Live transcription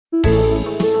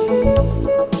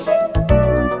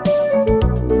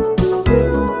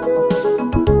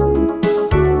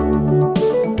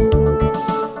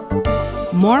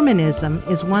Mormonism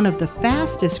is one of the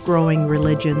fastest growing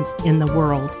religions in the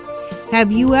world.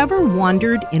 Have you ever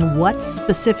wondered in what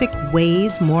specific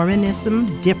ways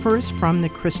Mormonism differs from the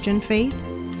Christian faith?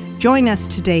 Join us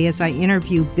today as I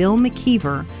interview Bill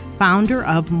McKeever, founder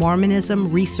of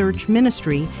Mormonism Research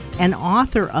Ministry and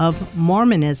author of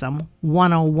Mormonism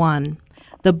 101.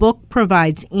 The book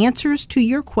provides answers to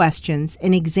your questions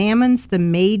and examines the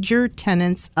major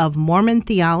tenets of Mormon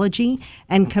theology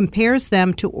and compares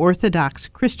them to Orthodox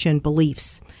Christian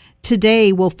beliefs.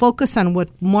 Today, we'll focus on what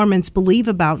Mormons believe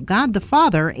about God the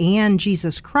Father and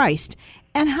Jesus Christ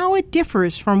and how it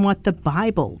differs from what the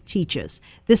Bible teaches.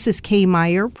 This is Kay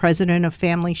Meyer, president of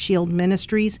Family Shield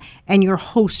Ministries, and your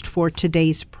host for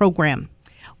today's program.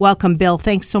 Welcome, Bill.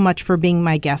 Thanks so much for being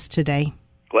my guest today.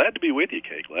 Glad to be with you,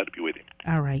 Kay. Glad to be with you.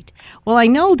 All right. Well, I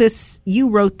know you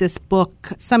wrote this book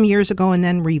some years ago and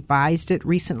then revised it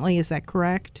recently. Is that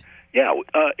correct? Yeah.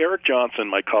 Eric Johnson,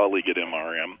 my colleague at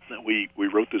MRM, we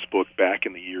wrote this book back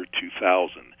in the year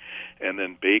 2000. And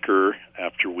then Baker,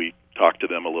 after we talked to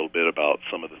them a little bit about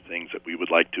some of the things that we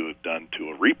would like to have done to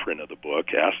a reprint of the book,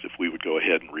 asked if we would go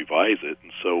ahead and revise it.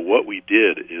 And so what we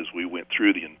did is we went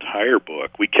through the entire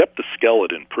book. We kept the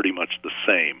skeleton pretty much the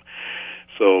same.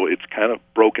 So it's kind of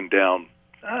broken down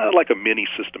like a mini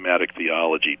systematic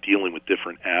theology dealing with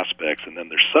different aspects, and then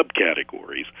there's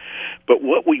subcategories. But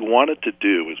what we wanted to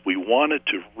do is we wanted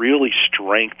to really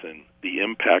strengthen the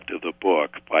impact of the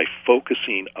book by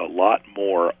focusing a lot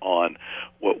more on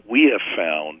what we have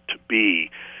found to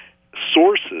be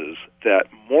sources that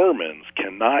Mormons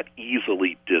cannot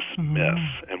easily dismiss.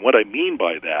 And what I mean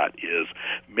by that is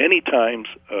many times,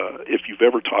 if you've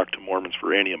ever talked to Mormons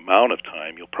for any amount of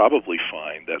time, you'll probably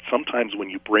find that sometimes when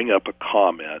you bring up a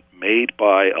comment made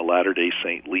by a Latter-day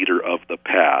Saint leader of the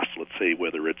past, let's say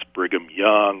whether it's Brigham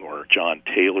Young or John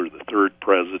Taylor, the third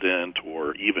president,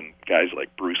 or even guys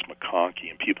like Bruce McConkie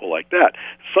and people like that,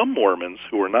 some Mormons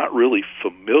who are not really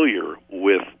familiar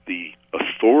with the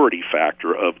authority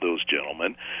factor of those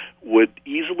gentlemen would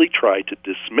easily try to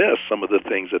dismiss some of the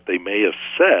things that they may have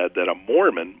said that a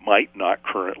Mormon might not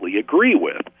currently agree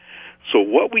with. So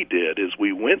what we did is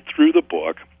we went through the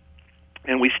book,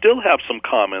 and we still have some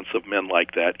comments of men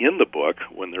like that in the book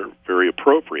when they're very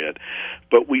appropriate,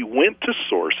 but we went to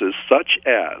sources such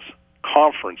as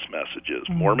conference messages.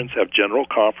 Mormons have general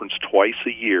conference twice a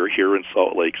year here in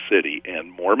Salt Lake City,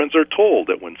 and Mormons are told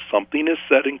that when something is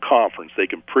said in conference, they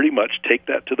can pretty much take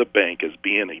that to the bank as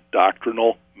being a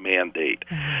doctrinal mandate.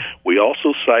 We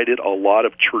also cited a lot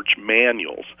of church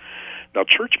manuals. Now,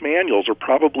 church manuals are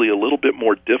probably a little bit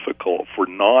more difficult for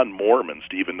non-Mormons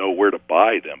to even know where to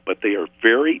buy them, but they are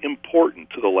very important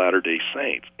to the Latter-day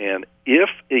Saints. And if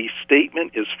a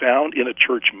statement is found in a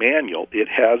church manual, it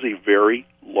has a very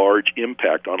large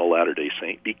impact on a Latter-day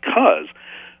Saint because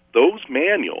those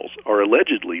manuals are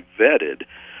allegedly vetted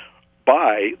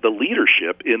by the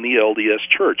leadership in the LDS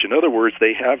Church. In other words,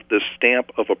 they have the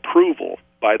stamp of approval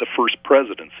by the First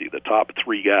Presidency, the top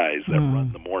three guys that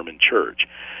run the Mormon Church.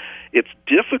 It's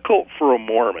difficult for a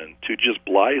Mormon to just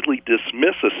blithely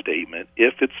dismiss a statement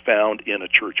if it's found in a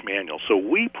church manual. So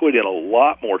we put in a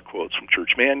lot more quotes from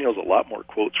church manuals, a lot more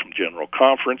quotes from General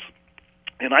Conference,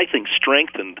 and I think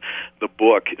strengthened the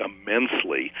book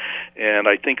immensely. And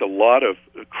I think a lot of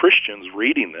Christians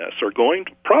reading this are going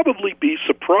to probably be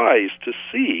surprised to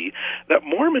see that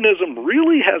Mormonism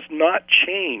really has not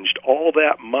changed all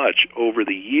that much over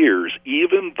the years,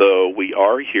 even though we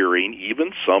are hearing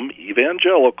even some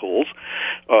evangelicals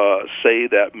say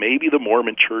that maybe the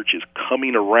Mormon Church is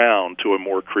coming around to a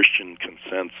more Christian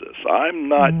consensus. I'm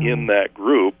not in that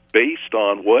group based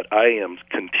on what I am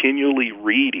continually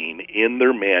reading in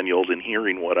their manuals and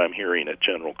hearing what I'm hearing at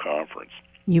General Conference.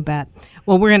 You bet.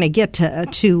 Well, we're going to get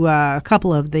to a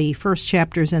couple of the first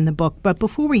chapters in the book. But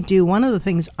before we do, one of the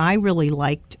things I really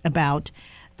liked about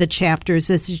the chapters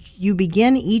is you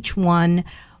begin each one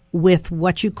with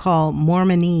what you call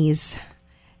Mormonese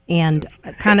and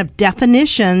kind of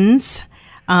definitions,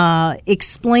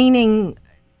 explaining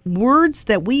words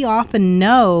that we often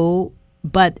know,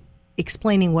 but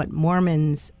explaining what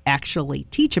Mormons actually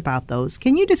teach about those.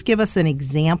 Can you just give us an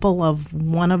example of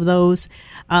one of those?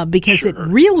 Because it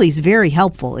really is very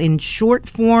helpful in short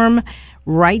form,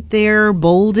 right there,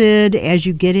 bolded as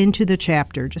you get into the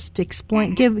chapter. Just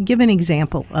explain, give an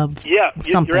example of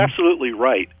something. You're absolutely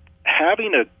right.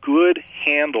 Having a good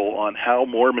handle on how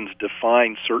Mormons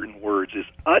define certain words is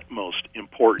utmost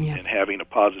important in having a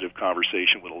positive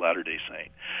conversation with a Latter-day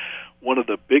Saint. one of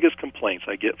the biggest complaints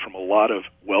I get from a lot of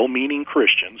well-meaning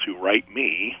Christians who write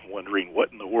me wondering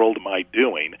what in the world am I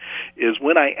doing is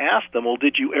when I ask them, well,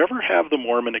 did you ever have the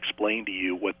Mormon explain to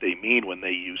you what they mean when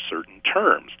they use certain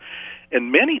terms?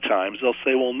 And many times they'll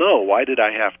say, well, no, why did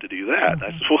I have to do that? And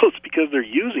I said, well, it's because they're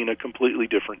using a completely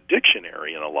different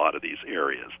dictionary in a lot of these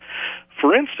areas.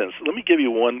 For instance, let me give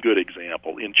you one good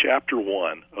example. In Chapter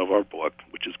 1 of our book,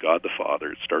 which is God the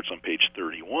Father, it starts on page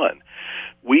 31,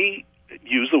 we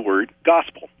use the word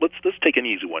gospel. Let's take an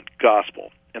easy one,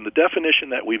 gospel. And the definition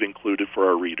that we've included for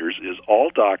our readers is all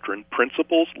doctrine,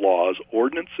 principles, laws,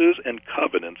 ordinances, and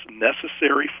covenants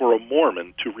necessary for a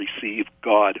Mormon to receive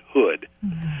godhood.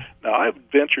 Mm-hmm. Now, I would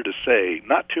venture to say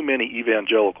not too many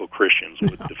evangelical Christians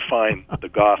would define the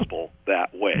gospel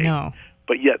that way. No.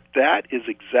 But yet that is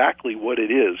exactly what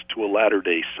it is to a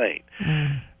Latter-day Saint.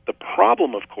 Mm. The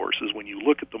problem, of course, is when you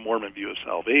look at the Mormon view of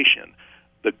salvation,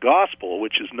 the gospel,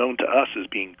 which is known to us as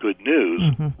being good news,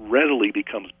 readily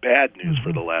becomes bad news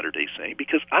for the Latter-day Saint,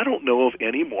 because I don't know of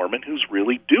any Mormon who's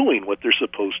really doing what they're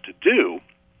supposed to do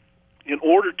in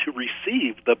order to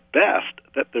receive the best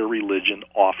that their religion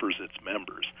offers its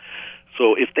members.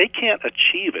 So if they can't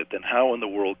achieve it, then how in the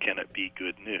world can it be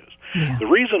good news? Yeah. The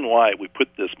reason why we put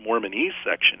this Mormonese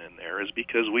section in there is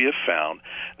because we have found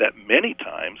that many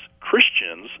times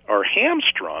Christians are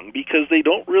hamstrung because they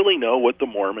don't really know what the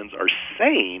Mormons are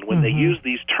saying when they use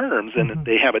these terms, and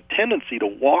they have a tendency to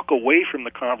walk away from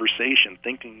the conversation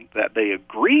thinking that they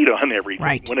agreed on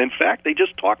everything, when in fact they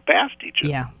just talk past each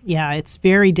other. Yeah, it's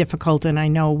very difficult, and I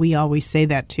know we always say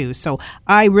that too. So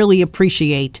I really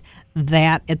appreciate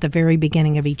that at the very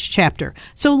beginning of each chapter.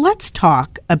 So let's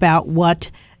talk about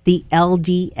what the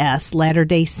LDS,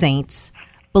 Latter-day Saints,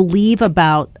 believe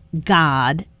about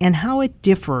God and how it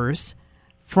differs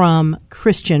from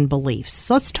Christian beliefs.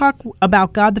 Let's talk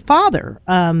about God the Father,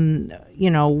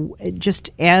 just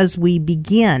as we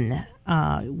begin,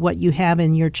 what you have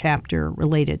in your chapter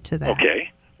related to that. Okay.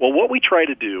 Well, what we try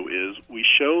to do is we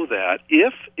show that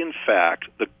if, in fact,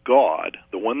 the God,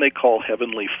 the one they call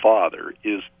Heavenly Father,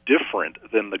 is different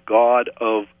than the God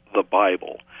of the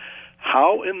Bible,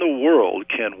 how in the world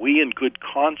can we in good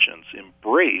conscience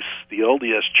embrace the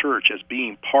LDS Church as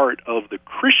being part of the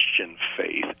Christian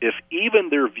faith if even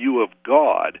their view of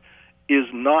God is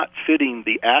not fitting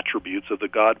the attributes of the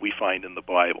God we find in the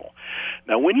Bible?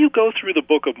 Now, when you go through the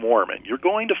Book of Mormon, you're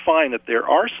going to find that there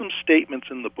are some statements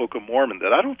in the Book of Mormon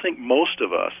that I don't think most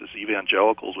of us as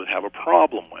evangelicals would have a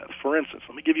problem with. For instance,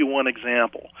 let me give you one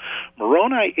example.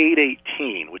 Moroni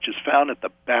 8:18, which is found at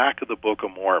the back of the Book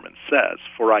of Mormon, says,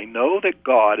 "For I know that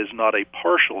God is not a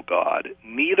partial God,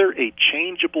 neither a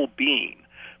changeable being,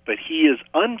 but he is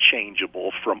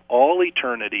unchangeable from all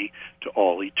eternity to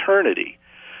all eternity."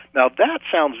 Now, that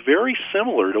sounds very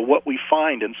similar to what we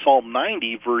find in Psalm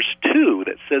 90, verse 2,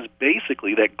 that says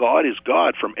basically that God is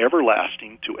God from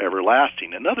everlasting to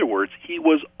everlasting. In other words, he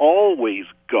was always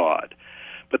God.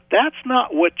 But that's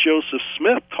not what Joseph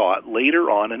Smith taught later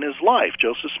on in his life.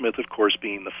 Joseph Smith, of course,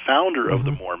 being the founder of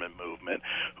the Mormon movement,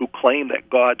 who claimed that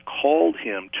God called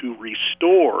him to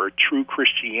restore true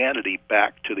Christianity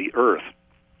back to the earth.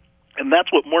 And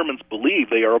that's what Mormons believe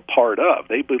they are a part of.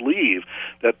 They believe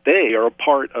that they are a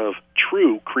part of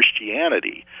true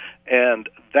Christianity. And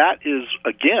that is,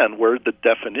 again, where the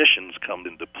definitions come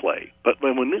into play. But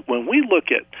when we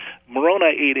look at Moroni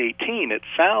 8:18, it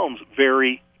sounds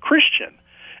very Christian.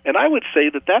 And I would say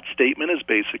that that statement is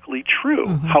basically true.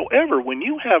 However, when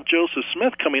you have Joseph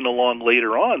Smith coming along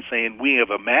later on saying, we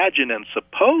have imagined and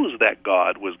supposed that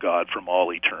God was God from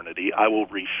all eternity, I will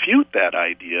refute that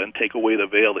idea and take away the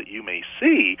veil that you may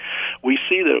see, we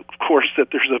see that, of course, that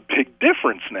there's a big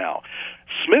difference now.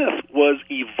 Smith was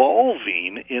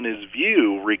evolving in his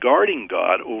view regarding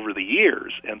God over the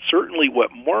years, and certainly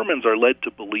what Mormons are led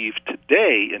to believe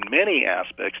today in many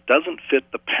aspects doesn't fit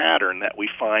the pattern that we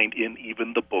find in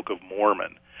even the Book of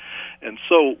Mormon. And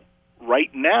so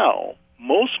right now,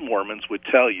 most Mormons would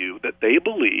tell you that they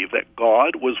believe that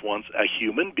God was once a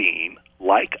human being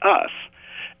like us,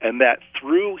 and that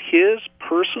through his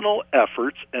personal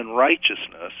efforts and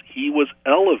righteousness, he was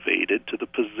elevated to the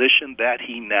position that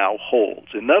he now holds.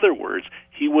 In other words,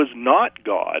 he was not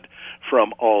God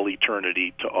from all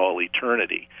eternity to all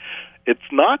eternity.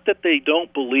 It's not that they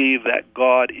don't believe that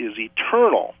God is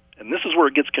eternal, and this is where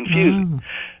it gets confusing.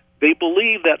 They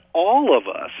believe that all of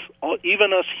us,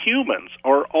 even us humans,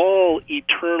 are all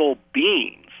eternal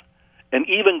beings, and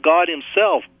even God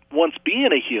himself, once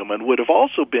being a human, would have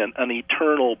also been an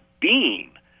eternal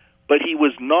being, but he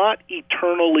was not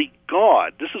eternally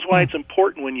God. This is why it's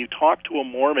important when you talk to a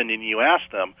Mormon and you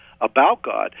ask them about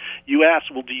God, you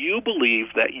ask, well, do you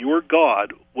believe that your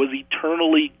God was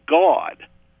eternally God?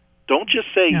 Don't just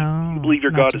say you believe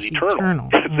your God is eternal.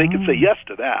 They can say yes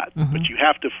to that, but you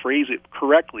have to phrase it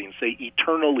correctly and say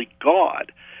eternally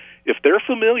God. If they're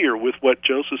familiar with what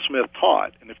Joseph Smith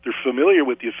taught, and if they're familiar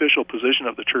with the official position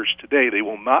of the church today, they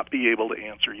will not be able to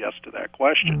answer yes to that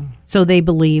question. So they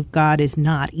believe God is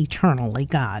not eternally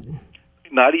God.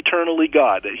 Not eternally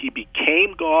God, that he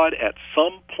became God at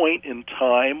some point in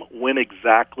time. When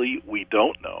exactly, we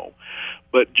don't know.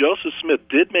 But Joseph Smith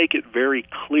did make it very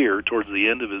clear towards the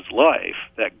end of his life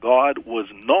that God was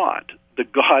not the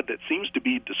God that seems to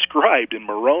be described in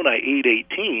Moroni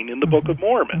 8:18 in the Book of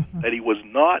Mormon, that he was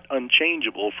not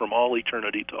unchangeable from all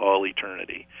eternity to all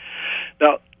eternity.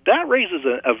 Now, that raises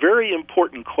a very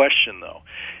important question, though.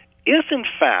 If, in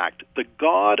fact, the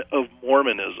God of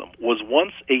Mormonism was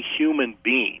once a human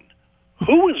being,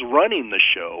 who was running the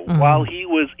show while he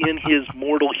was in his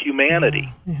mortal humanity?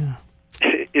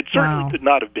 It certainly could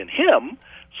not have been him.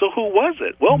 So who was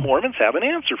it? Well, Mormons have an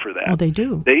answer for that. Well, they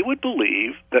do. They would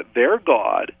believe that their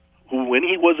God, who when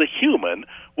he was a human,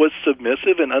 was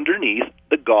submissive and underneath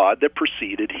the God that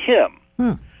preceded him.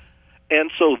 And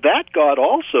so that God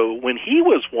also, when he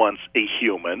was once a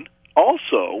human,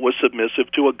 also was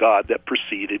submissive to a God that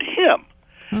preceded him.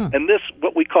 And this,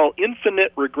 what we call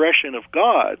infinite regression of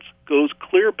gods, goes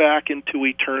clear back into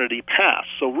eternity past.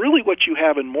 So really what you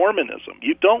have in Mormonism,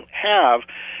 you don't have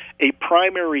a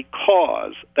primary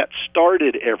cause that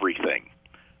started everything.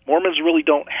 Mormons really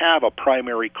don't have a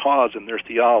primary cause in their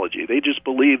theology. They just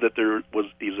believe that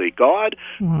is a God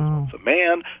who was once a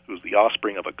man, who was the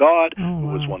offspring of a God, who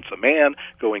was once a man,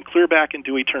 going clear back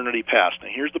into eternity past. Now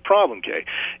here's the problem, Kay.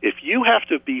 If you have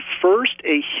to be first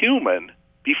a human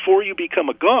before you become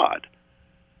a God,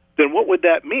 then what would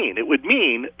that mean? It would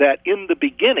mean that in the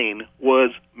beginning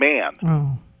was man.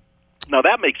 Now,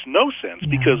 that makes no sense,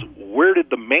 because where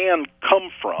did the man come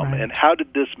from, and how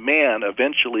did this man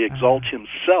eventually exalt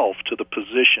himself to the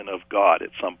position of God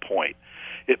at some point?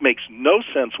 It makes no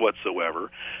sense whatsoever,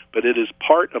 but it is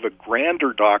part of a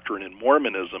grander doctrine in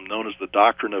Mormonism known as the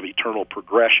doctrine of eternal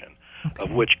progression,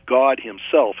 of which God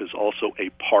himself is also a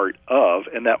part of,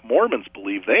 and that Mormons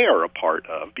believe they are a part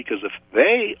of, because if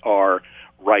they are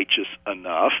righteous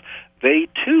enough, they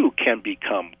too can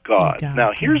become God.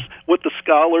 Now, here's what the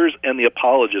scholars and the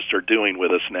apologists are doing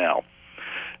with us now.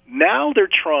 Now they're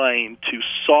trying to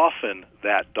soften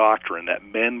that doctrine that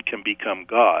men can become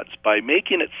gods by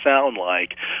making it sound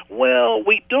like, well,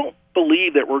 we don't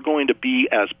believe that we're going to be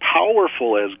as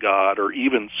powerful as God or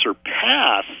even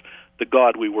surpass the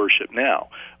God we worship now.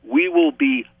 We will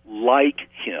be like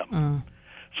him.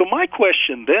 So my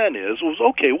question then was,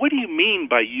 okay, what do you mean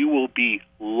by you will be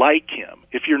like him?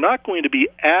 If you're not going to be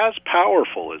as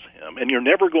powerful as him, and you're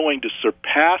never going to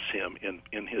surpass him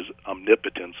in his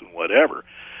omnipotence and whatever,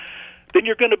 then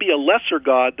you're going to be a lesser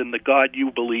God than the God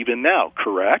you believe in now,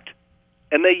 correct?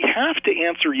 And they have to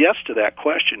answer yes to that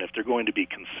question if they're going to be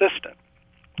consistent.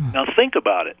 Now think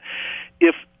about it.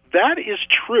 If that is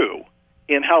true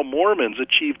in how Mormons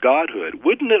achieve godhood,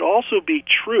 wouldn't it also be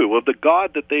true of the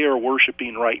God that they are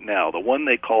worshiping right now, the one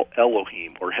they call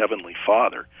Elohim, or Heavenly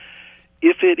Father?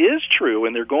 If it is true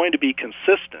and they're going to be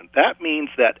consistent, that means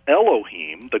that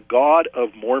Elohim, the God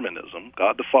of Mormonism,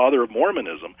 God the Father of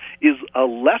Mormonism, is a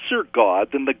lesser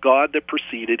God than the God that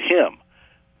preceded him.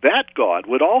 That God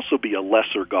would also be a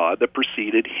lesser God that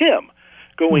preceded him,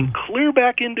 going clear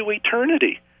back into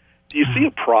eternity. Do you see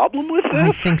a problem with this?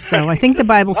 I think so. I think the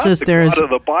Bible says there's God of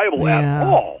the Bible at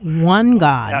all. One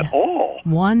God. At all.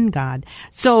 One God.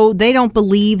 So they don't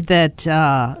believe that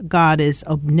God is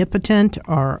omnipotent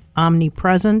or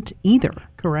omnipresent either,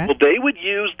 correct? Well, they would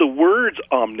use the words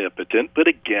omnipotent, but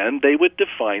again, they would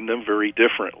define them very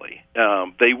differently.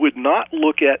 They would not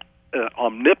look at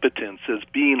omnipotence as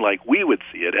being like we would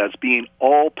see it, as being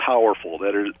all-powerful,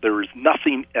 that there is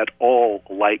nothing at all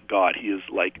like God. He is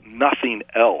like nothing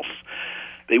else.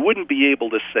 They wouldn't be able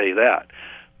to say that.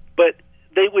 But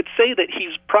they would say that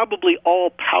he's probably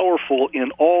all-powerful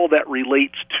in all that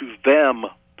relates to them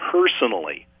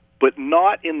personally, but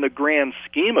not in the grand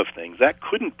scheme of things. That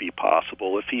couldn't be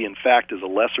possible if he, in fact, is a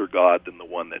lesser God than the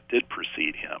one that did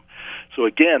precede him. So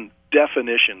again,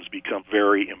 definitions become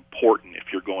very important if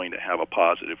you're going to have a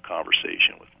positive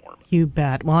conversation with Mormons. You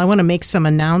bet. Well, I want to make some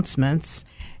announcements,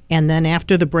 and then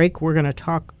after the break, we're going to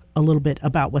talk a little bit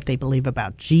about what they believe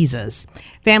about Jesus.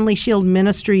 Family Shield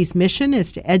Ministries' mission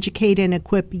is to educate and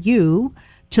equip you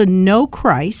to know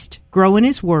Christ, grow in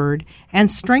his word,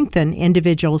 and strengthen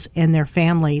individuals and their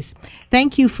families.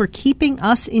 Thank you for keeping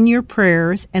us in your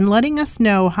prayers and letting us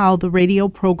know how the radio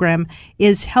program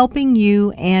is helping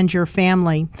you and your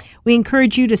family. We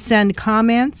encourage you to send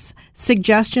comments,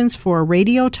 suggestions for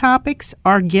radio topics,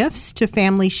 or gifts to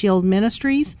Family Shield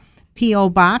Ministries, P.O.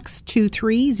 Box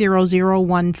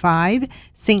 230015,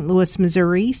 St. Louis,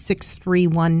 Missouri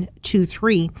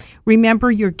 63123.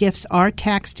 Remember, your gifts are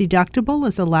tax deductible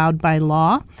as allowed by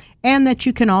law, and that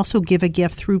you can also give a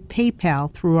gift through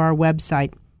PayPal through our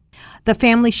website. The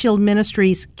Family Shield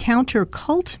Ministries Counter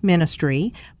Cult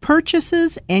Ministry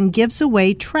purchases and gives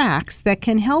away tracts that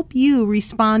can help you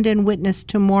respond and witness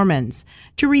to Mormons.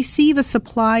 To receive a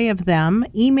supply of them,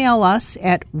 email us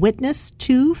at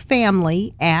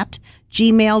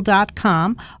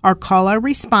witness2family@gmail.com or call our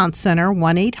response center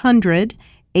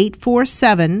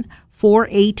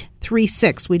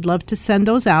 1-800-847-4836. We'd love to send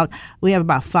those out. We have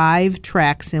about 5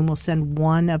 tracts, and we'll send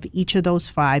one of each of those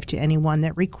 5 to anyone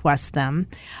that requests them.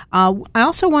 I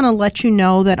also want to let you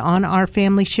know that on our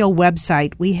Family Shield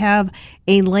website, we have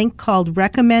a link called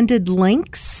Recommended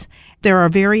Links. There are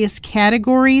various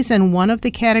categories, and one of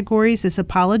the categories is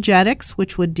apologetics,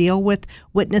 which would deal with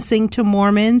witnessing to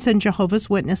Mormons and Jehovah's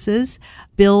Witnesses.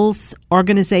 Bill's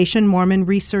organization, Mormon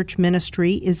Research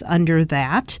Ministry, is under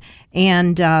that.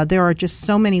 And there are just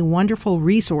so many wonderful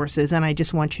resources, and I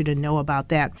just want you to know about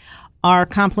that. Our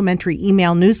complimentary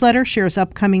email newsletter shares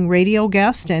upcoming radio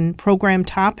guests and program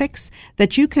topics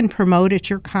that you can promote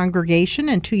at your congregation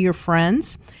and to your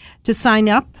friends. To sign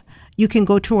up, you can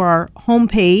go to our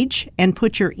homepage and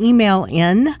put your email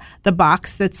in the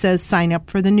box that says sign up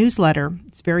for the newsletter.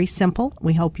 It's very simple.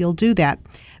 We hope you'll do that.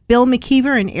 Bill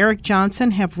McKeever and Eric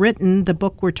Johnson have written the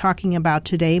book we're talking about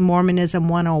today, Mormonism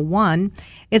 101.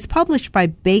 It's published by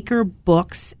Baker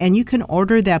Books, and you can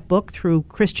order that book through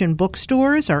Christian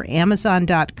bookstores or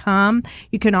Amazon.com.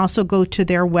 You can also go to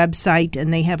their website,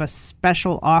 and they have a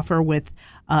special offer with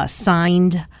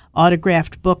signed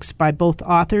autographed books by both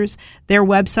authors. Their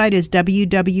website is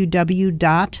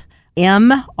www.MRM,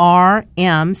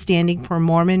 standing for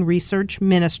Mormon Research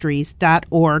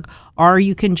Ministries.org, or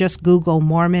you can just Google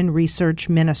Mormon Research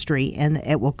Ministry and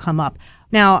it will come up.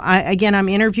 Now, I'm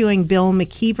interviewing Bill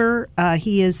McKeever.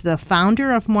 He is the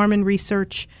founder of Mormon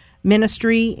Research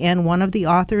Ministry and one of the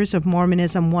authors of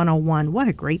Mormonism 101. What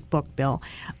a great book, Bill.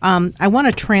 I want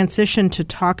to transition to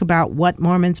talk about what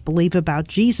Mormons believe about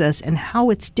Jesus and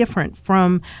how it's different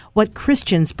from what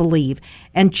Christians believe.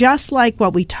 And just like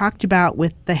what we talked about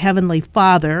with the Heavenly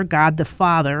Father, God the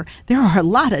Father, there are a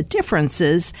lot of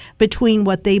differences between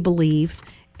what they believe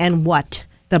and what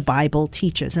the Bible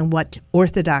teaches and what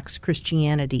Orthodox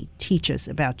Christianity teaches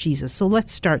about Jesus. So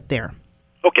let's start there.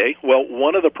 Okay, well,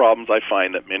 one of the problems I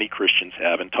find that many Christians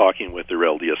have in talking with their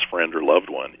LDS friend or loved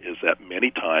one is that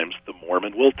many times the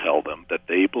Mormon will tell them that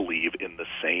they believe in the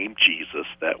same Jesus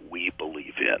that we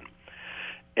believe in.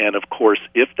 And, of course,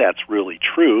 if that's really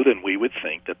true, then we would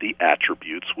think that the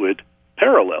attributes would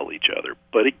parallel each other.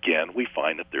 But, again, we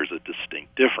find that there's a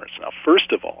distinct difference. Now,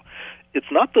 first of all,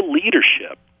 it's not the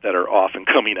leadership that are often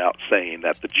coming out saying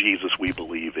that the Jesus we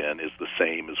believe in is the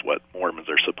same as what Mormons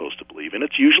are supposed to believe in.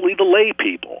 It's usually the lay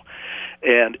people.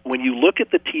 And when you look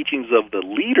at the teachings of the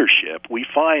leadership, we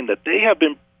find that they have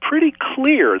been pretty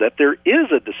clear that there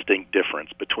is a distinct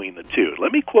difference between the two.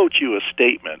 Let me quote you a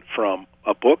statement from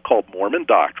a book called Mormon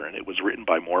Doctrine. It was written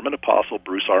by Mormon apostle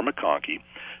Bruce R. McConkie.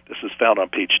 This is found on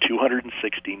page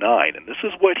 269, and this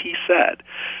is what he said.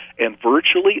 And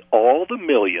virtually all the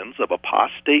millions of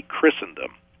apostate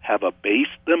Christendom have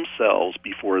abased themselves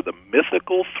before the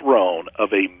mythical throne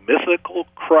of a mythical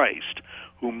Christ,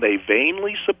 whom they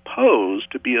vainly suppose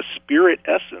to be a spirit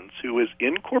essence who is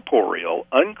incorporeal,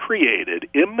 uncreated,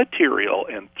 immaterial,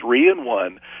 and 3 in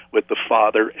 1 with the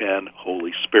Father and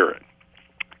Holy Spirit.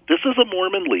 This is a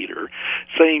Mormon leader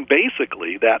saying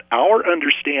basically that our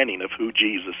understanding of who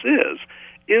Jesus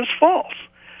is false.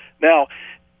 Now,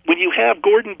 when you have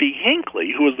Gordon B.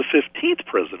 Hinckley, who was the 15th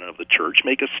president of the church,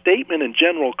 make a statement in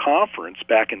General Conference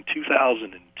back in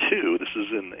 2002, this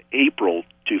is in the April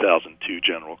 2002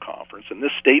 General Conference, and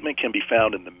this statement can be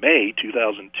found in the May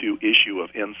 2002 issue of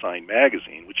Ensign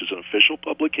Magazine, which is an official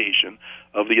publication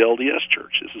of the LDS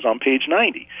Church. This is on page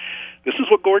 90. This is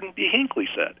what Gordon B. Hinckley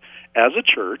said. As a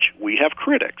church, we have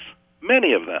critics,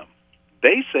 many of them.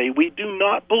 They say we do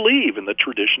not believe in the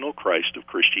traditional Christ of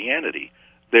Christianity.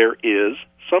 There is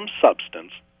some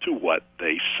substance to what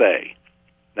they say.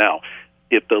 Now,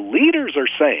 if the leaders are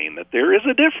saying that there is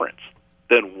a difference,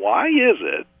 then why is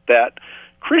it that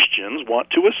Christians want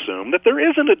to assume that there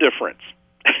isn't a difference,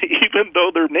 even though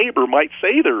their neighbor might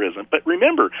say there isn't? But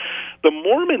remember, the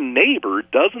Mormon neighbor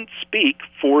doesn't speak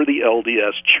for the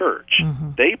LDS Church.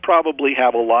 Mm-hmm. They probably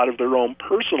have a lot of their own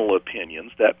personal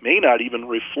opinions that may not even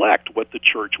reflect what the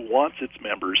church wants its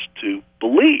members to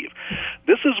believe.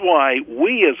 This is why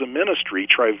we as a ministry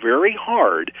try very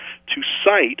hard to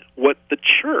cite what the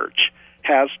church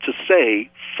has to say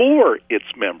for its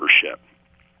membership.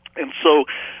 And so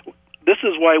this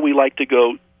is why we like to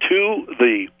go to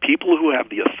the people who have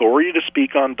the authority to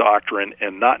speak on doctrine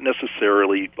and not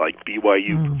necessarily like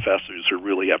BYU professors who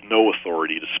really have no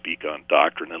authority to speak on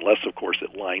doctrine, unless, of course,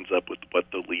 it lines up with what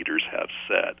the leaders have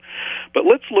said. But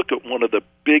let's look at one of the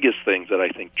biggest things that I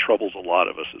think troubles a lot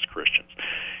of us as Christians.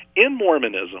 In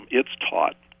Mormonism, it's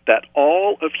taught that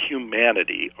all of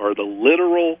humanity are the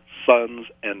literal sons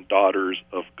and daughters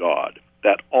of God,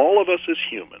 that all of us as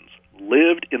humans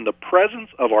lived in the presence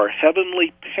of our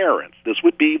heavenly parents. This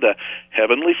would be the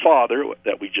Heavenly Father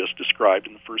that we just described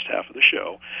in the first half of the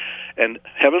show. And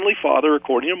Heavenly Father,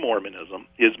 according to Mormonism,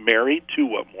 is married to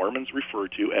what Mormons refer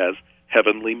to as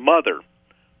Heavenly Mother,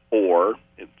 or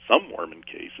in some Mormon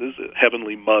cases,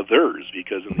 Heavenly Mothers,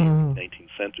 because in the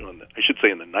 19th century, I should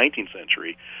say in the 19th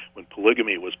century, when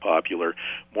polygamy was popular,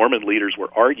 Mormon leaders were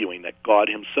arguing that God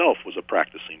himself was a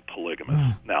practicing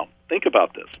polygamist. Now, think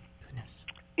about this. Goodness.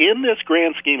 In this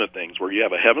grand scheme of things, where you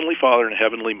have a Heavenly Father and a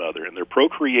Heavenly Mother, and they're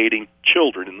procreating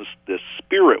children in this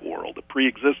spirit world, the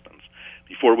pre-existence,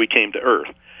 before we came to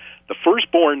earth, the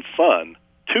firstborn son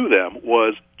to them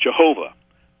was Jehovah,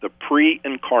 the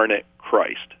pre-incarnate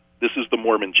Christ. This is the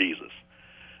Mormon Jesus.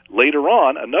 Later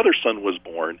on, another son was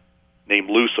born named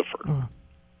Lucifer.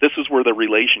 This is where the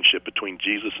relationship between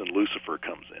Jesus and Lucifer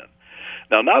comes in.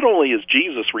 Now, not only is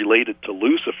Jesus related to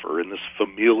Lucifer in this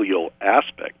familial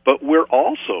aspect, but we're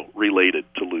also related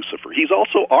to Lucifer. He's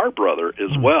also our brother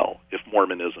as well, if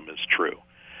Mormonism is true.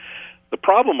 The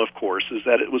problem, of course, is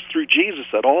that it was through Jesus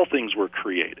that all things were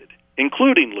created,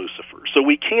 including Lucifer. So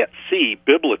we can't see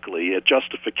biblically a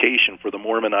justification for the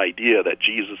Mormon idea that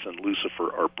Jesus and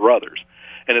Lucifer are brothers.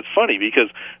 And it's funny because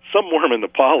some Mormon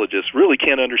apologists really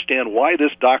can't understand why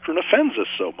this doctrine offends us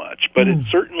so much. But it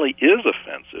certainly is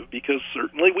offensive because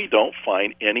certainly we don't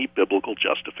find any biblical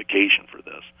justification for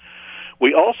this.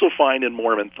 We also find in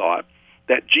Mormon thought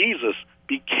that Jesus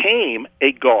became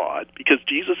a God, because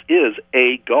Jesus is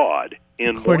a God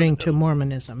in According Mormonism. to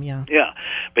Mormonism, yeah. Yeah,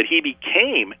 but he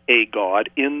became a God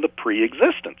in the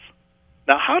pre-existence.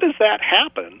 Now, how does that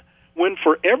happen when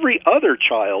for every other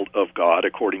child of God,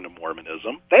 according to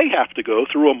Mormonism, they have to go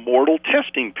through a mortal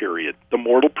testing period, the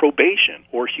mortal probation,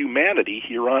 or humanity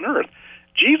here on earth?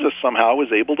 Jesus somehow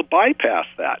was able to bypass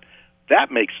that.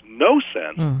 That makes no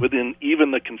sense within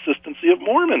even the consistency of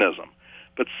Mormonism.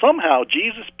 But somehow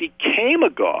Jesus became a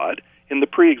God in the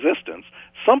pre-existence,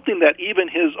 something that even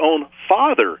his own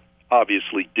father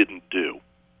obviously didn't do.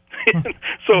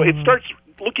 So it starts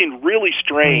looking really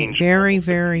strange. Very,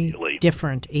 very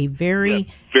different. A very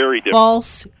different.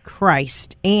 False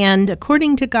Christ. And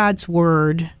according to God's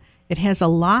Word, it has a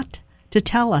lot to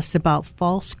tell us about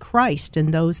false Christ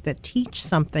and those that teach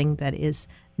something that is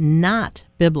not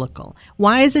biblical.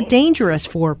 Why is it dangerous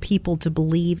for people to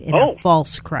believe in a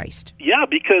false Christ? Yeah,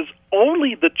 because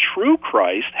only the true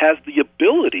Christ has the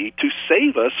ability to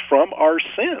save us from our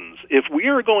sins. If we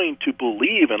are going to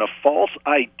believe in a false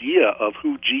idea of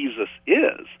who Jesus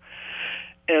is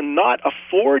and not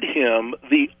afford him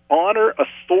the honor,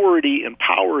 authority, and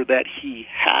power that he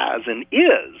has and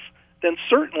is, then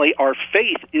certainly our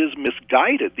faith is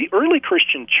misguided. The early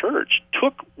Christian church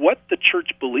took what the church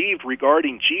believed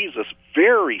regarding Jesus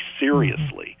very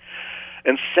seriously.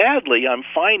 And sadly, I'm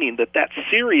finding that that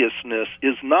seriousness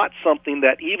is not something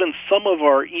that even some of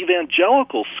our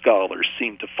evangelical scholars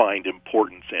seem to find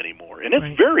importance anymore. And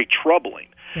it's very troubling.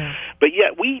 Yeah. But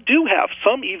yet we do have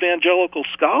some evangelical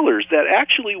scholars that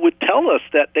actually would tell us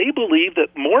that they believe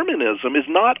that Mormonism is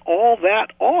not all that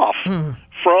off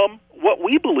from what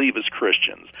we believe as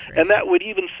Christians. And that would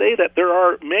even say that there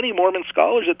are many Mormon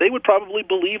scholars that they would probably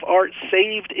believe are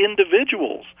saved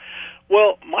individuals.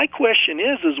 Well, my question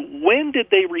is when did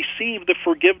they receive the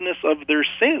forgiveness of their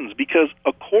sins? Because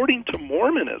according to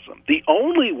Mormonism, the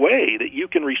only way that you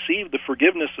can receive the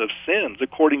forgiveness of sins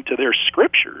according to their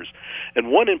scriptures,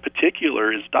 and one in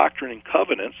particular is Doctrine and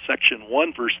Covenants, section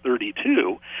 1, verse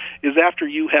 32, is after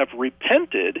you have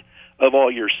repented of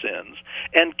all your sins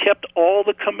and kept all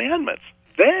the commandments.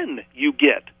 Then you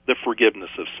get the forgiveness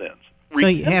of sins. So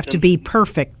you have to be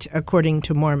perfect according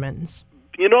to Mormons.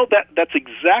 You know, that's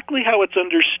exactly how it's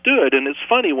understood, and it's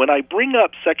funny, when I bring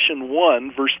up section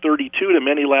 1, verse 32 to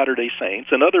many Latter-day Saints,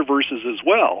 and other verses as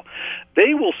well,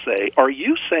 they will say, are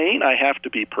you saying I have to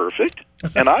be perfect?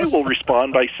 And I will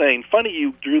respond by saying, funny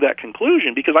you drew that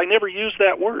conclusion, because I never used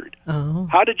that word. Oh.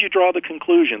 How did you draw the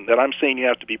conclusion that I'm saying you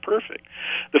have to be perfect?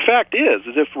 The fact is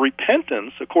if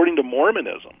repentance, according to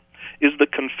Mormonism, is the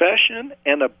confession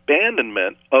and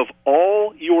abandonment of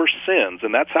all your sins,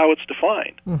 and that's how it's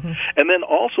defined. And then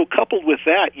also coupled with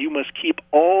that, you must keep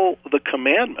all the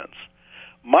commandments.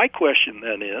 My question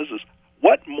then is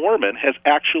what Mormon has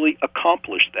actually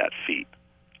accomplished that feat.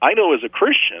 I know as a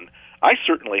Christian, I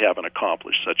certainly haven't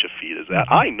accomplished such a feat as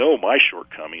that. I know my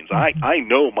shortcomings. I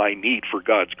know my need for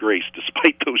God's grace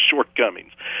despite those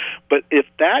shortcomings. But if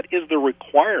that is the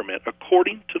requirement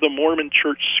according to the Mormon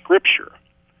Church Scripture,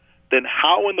 then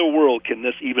how in the world can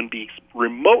this even be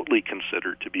remotely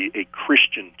considered to be a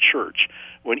Christian church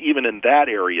when even in that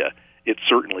area it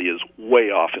certainly is way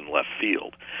off in left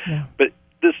field? Yeah. But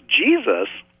this Jesus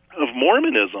of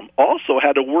Mormonism also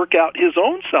had to work out his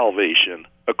own salvation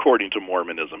according to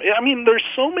Mormonism. I mean, there's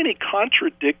so many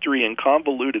contradictory and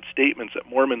convoluted statements that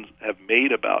Mormons have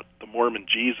made about the Mormon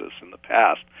Jesus in the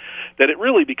past that it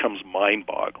really becomes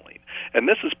mind-boggling. And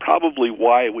this is probably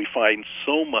why we find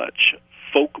so much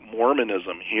folk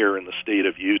Mormonism here in the state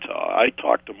of Utah. I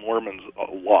talk to Mormons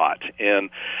a lot, and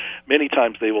many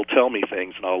times they will tell me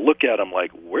things, and I'll look at them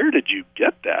like, where did you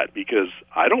get that? Because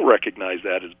I don't recognize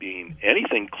that as being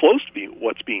anything close to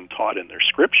what's being taught in their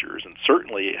scriptures, and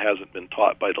certainly it hasn't been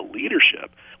taught by the leadership.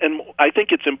 And I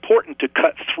think it's important to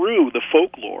cut through the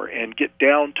folklore and get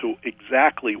down to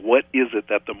exactly what is it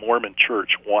that the Mormon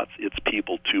Church wants its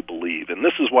people to believe. And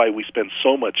this is why we spend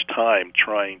so much time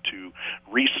trying to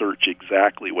research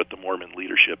exactly what the Mormon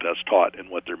leadership has taught and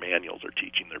what their manuals are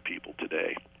teaching their people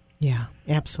today. Yeah,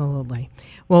 absolutely.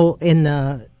 Well, in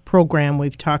the program,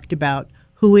 we've talked about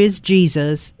who is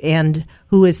Jesus and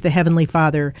who is the Heavenly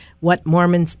Father, what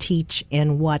Mormons teach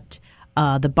and what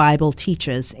the Bible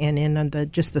teaches. And in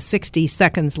just the 60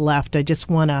 seconds left, I just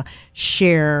want to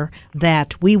share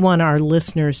that we want our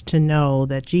listeners to know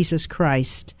that Jesus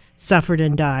Christ suffered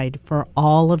and died for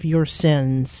all of your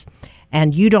sins.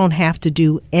 And you don't have to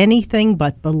do anything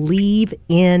but believe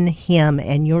in him,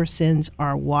 and your sins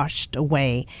are washed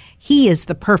away. He is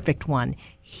the perfect one.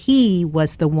 He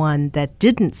was the one that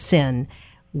didn't sin.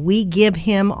 We give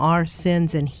him our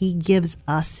sins, and he gives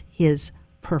us his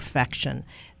perfection.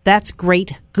 That's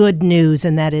great, good news,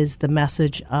 and that is the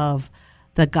message of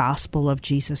the gospel of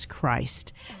Jesus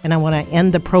Christ. And I want to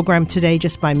end the program today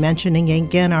just by mentioning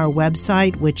again our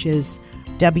website, which is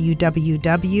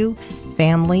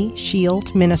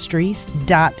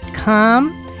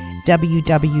www.FamilyShieldMinistries.com,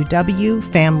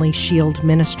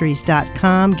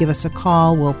 www.FamilyShieldMinistries.com. Give us a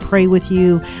call. We'll pray with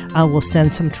you. We'll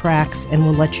send some tracts, and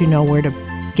we'll let you know where to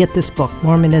get this book,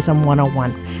 Mormonism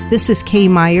 101. This is Kay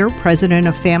Meyer, president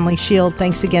of Family Shield.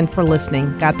 Thanks again for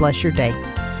listening. God bless your day.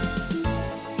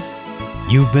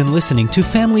 You've been listening to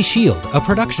Family Shield, a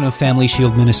production of Family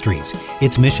Shield Ministries.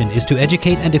 Its mission is to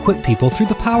educate and equip people through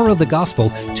the power of the gospel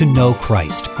to know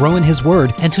Christ, grow in His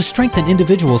Word, and to strengthen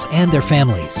individuals and their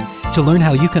families. To learn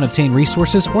how you can obtain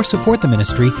resources or support the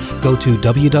ministry, go to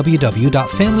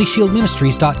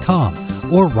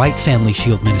www.FamilyShieldMinistries.com or write Family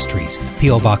Shield Ministries,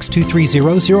 P.O. Box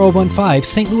 230015,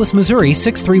 St. Louis, Missouri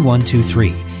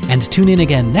 63123. And tune in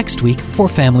again next week for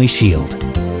Family Shield.